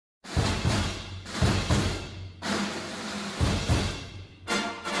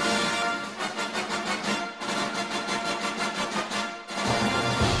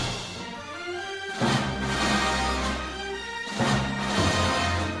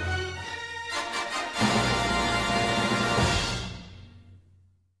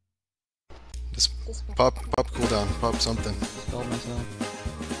Pop cooldown. Pop something. Spelled myself.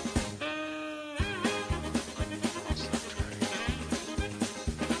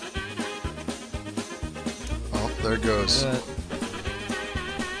 Oh, there it goes.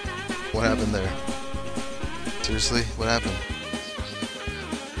 What happened there? Seriously? What happened?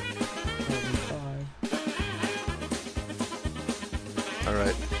 5.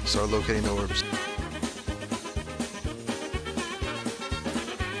 Alright, start locating the orbs.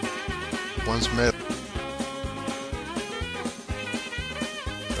 One's melee.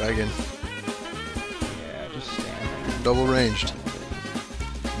 Dragon. Yeah, just stand there. Double ranged.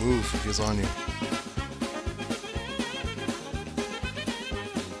 Move if he's on you.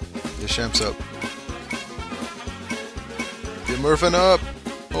 Get Shamps up. Get Murphin up!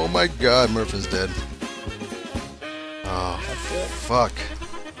 Oh my god, Murphin's dead. Oh, fuck.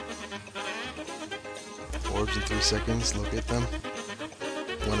 Orbs in 3 seconds, locate them.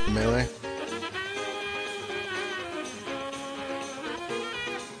 One at the melee.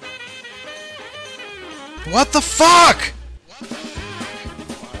 What the fuck?!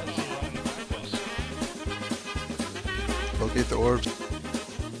 Locate the orbs.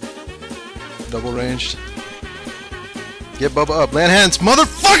 Double ranged. Get Bubba up. Land hands,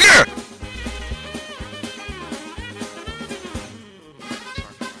 motherfucker!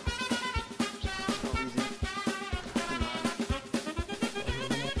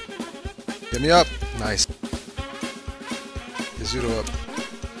 Get me up. Nice. Get Zudo up.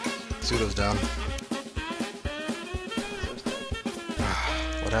 Zudo's down.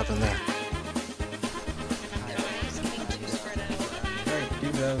 What happened there? Alright,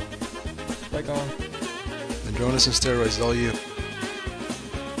 dude's out. Spike on. Andronis and steroids, all you.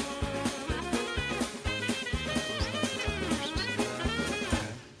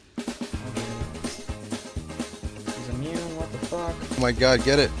 He's immune, what the fuck? Oh my god,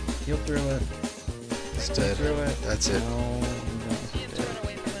 get it. Heal through it. It's dead. Through it. That's it. No, Keep throwing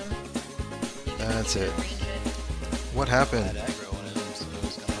away from him. That's it. What happened? Had aggro on him, so it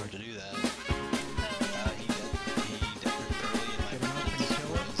was kind of hard to do that. He definitely early, and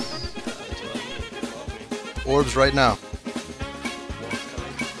my Orbs right now.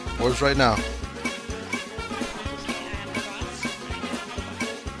 Orbs right now.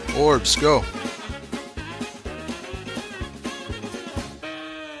 Orbs, go.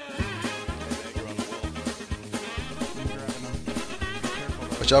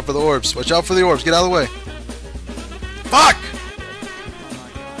 Watch out for the orbs. Watch out for the orbs. Get out of the way. Fuck!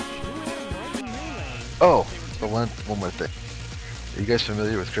 Oh, but one more thing. Are you guys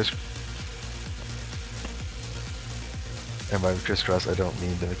familiar with Chris? And by crisscross, I don't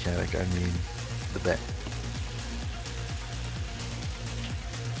mean the mechanic. I mean the bet.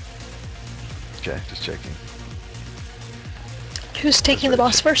 Okay, just checking. Who's taking the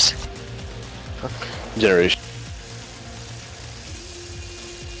boss first? Generation.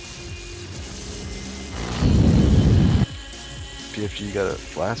 PFG, you got a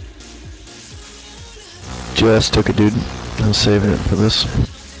flask? Just took it, dude. I'm saving it for this.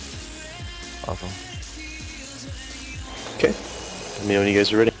 Awesome. Okay. Let me know when you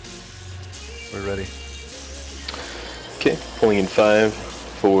guys are ready. We're ready. Okay. Pulling in 5,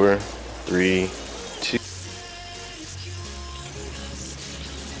 4, 3, 2.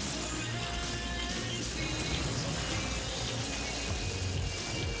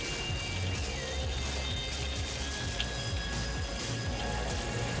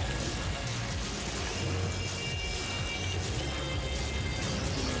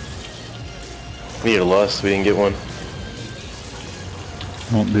 We need a loss. We didn't get one.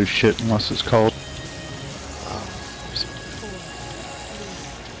 Won't do shit unless it's called.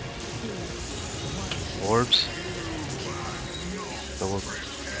 Orbs. Double.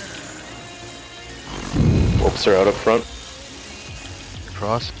 Whoops are out up front.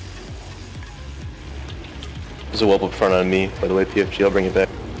 Cross. There's a whelp up front on me, by the way, PFG. I'll bring it back.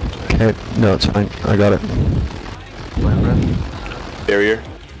 Okay, no, it's fine. I got it. Land breath. Barrier.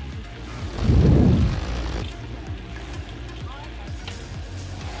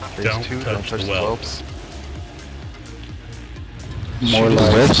 Phase 2, don't touch the whelps. More Shoot, like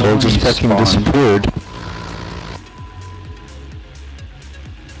the webs are just fucking disappeared.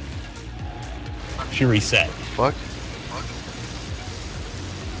 She reset. Fuck.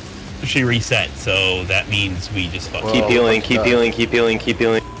 She reset, so that means we just fucked. Keep healing, keep healing, keep healing, keep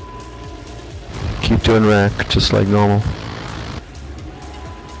healing. Keep doing rack, just like normal.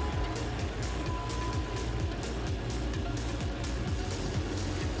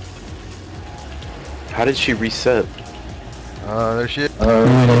 How did she reset? There she is. I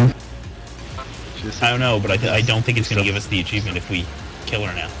don't know, but I don't think it's gonna give us the achievement if we kill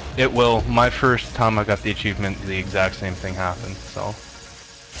her now. It will. My first time I got the achievement, the exact same thing happened, so.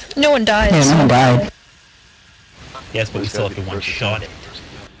 No one dies. Yeah, no one died. Yes, but we still have to one-shot it.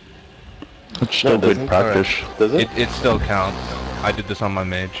 No, It's still it good doesn't. practice. Does it? It still counts. I did this on my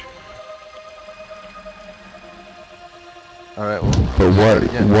mage. Alright, well. But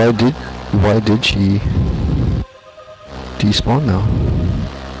why did she despawn now?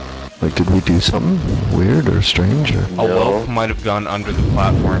 Like, did we do something weird or strange or? A wolf might have gone under the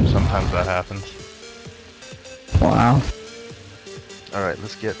platform. Sometimes that happens. Wow. Alright,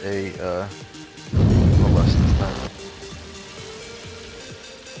 let's get a, molest this time.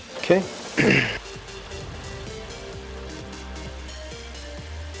 Okay.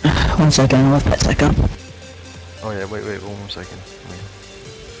 One second, let's put that up. Oh yeah, wait, one more second.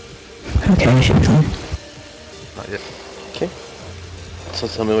 Okay, we should be fine. Not yet. Okay. So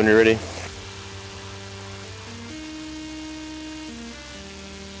tell me when you're ready.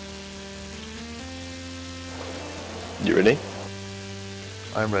 You ready?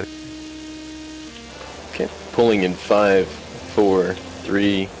 I'm ready. Okay. Pulling in 5, 4,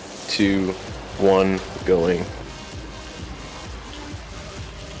 3, 2, 1, going.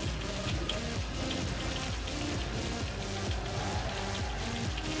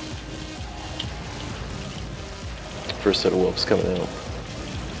 First set of wolves coming out.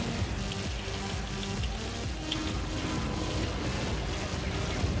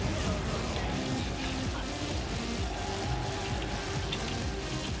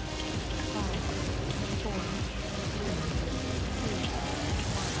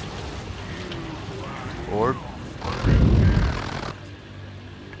 Orb.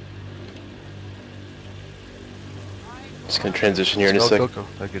 Just gonna transition here in a Go, sec. go, go.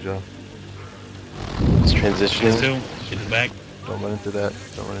 Oh, good job. Just transitioning. Two, get it back. Don't run into that.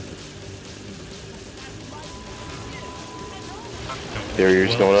 Don't run into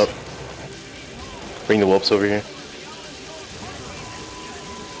Barriers going up. Bring the whelps over here.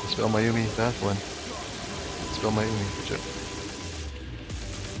 Spell Mayumi, that one. Spell Mayumi, good job.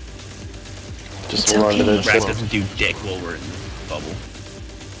 Just It's hold on to okay. that. Rack doesn't do dick while we're in the bubble.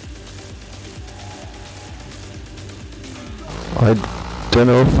 I don't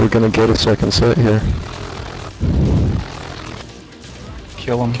know if we're gonna get a second set here.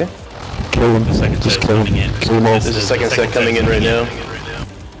 Kill him. Okay. Kill him. The second Just set's kill coming him. in. Kill him all. There's a second set coming in right now.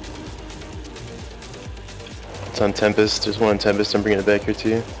 It's on Tempest. There's one on Tempest. I'm bringing it back here to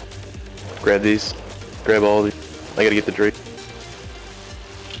you. Grab these. Grab all these. I gotta get the Drake.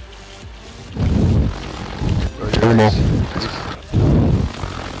 Kill them all.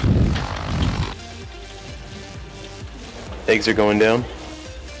 Eggs are going down.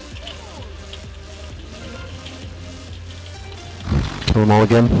 Kill them all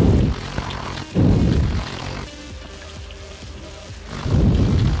again.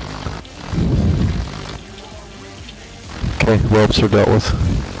 Okay, whelps are dealt with.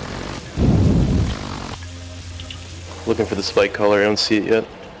 Looking for the spike collar. I don't see it yet.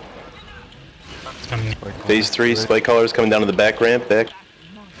 It's coming. Phase 3, spike collar is coming down to the back ramp. Back.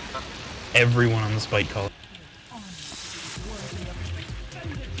 Everyone on the spike collar.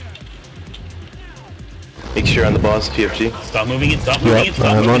 Make sure you're on the boss, PFG. Stop moving it, stop moving it,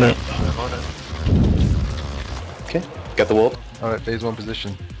 stop I'm on moving it. Okay. Got the whelp. Alright, phase 1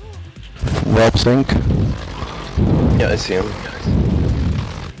 position. Whelp sync. Yeah, I see him.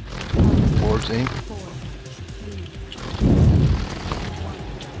 Orbs, ink.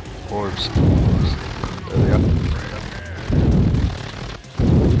 Orbs. There they are.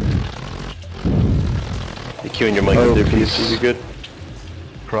 You're queuing your mic up there, PFG. You good?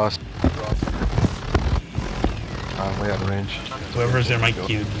 Cross. Way out of range. Whoever's there might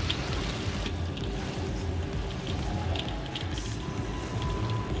queue.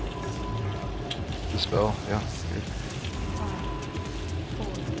 The spell, yeah. Good.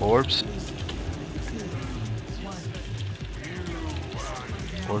 Orbs.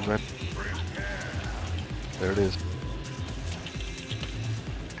 Orbs right. There it is.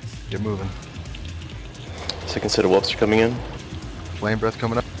 Get moving. Second set of whelps are coming in. Flame breath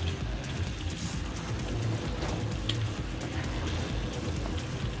coming up.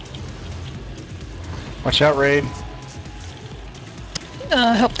 Watch out, Raid.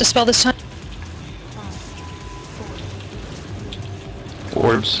 Help dispel this time.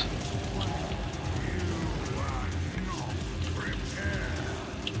 Orbs.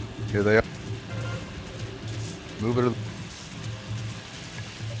 Here they are. Move it.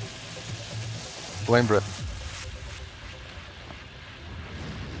 Flame breath.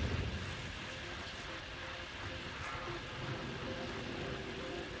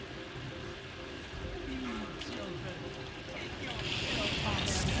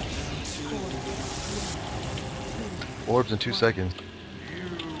 Orbs in 2 seconds.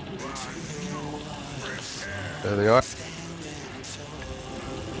 There they are.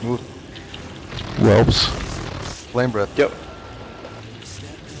 Move. Whelps. Flame breath. Yep.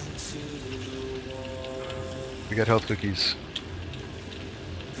 We got health cookies.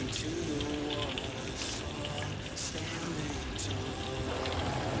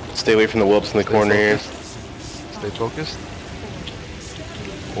 Stay away from the whelps in the corner here. Stay focused.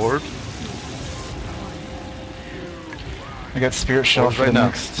 Orb. I got Spirit Shell Orbs for right the now.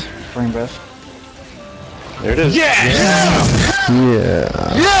 next Flame Breath. There it is. Yeah! Yeah.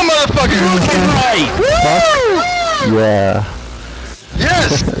 Yeah, motherfucker! Right! Yeah.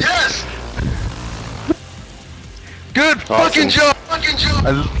 Yes! Yes! Good fucking job! Fucking job!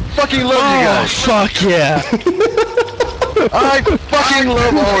 I fucking love you guys! Fuck yeah! I fucking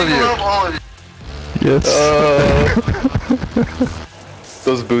love all of you! Yes.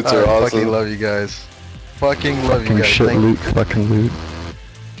 Those boots I are awesome. fucking love you guys. Fucking love you Fucking guys. shit Thank, loot. Fucking loot.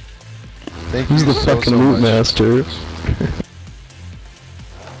 thank you He's the so, fucking so loot much. master.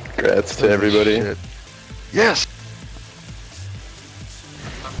 Congrats to Holy everybody. shit. Yes!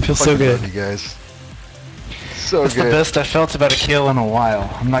 Feels so Fucking good. love you guys. So That's good. the best I felt about a kill in a while.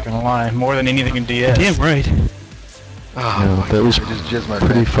 I'm not gonna lie. More than anything in DS. Damn right. Oh, No, that was I just jizzed my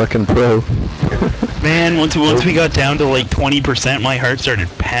pretty pants. fucking pro. Man, once we got down to like 20%, my heart started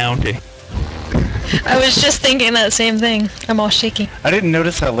pounding. I was just thinking that same thing. I'm all shaky. I didn't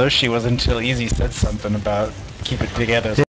notice how low she was until Easy said something about keep it together.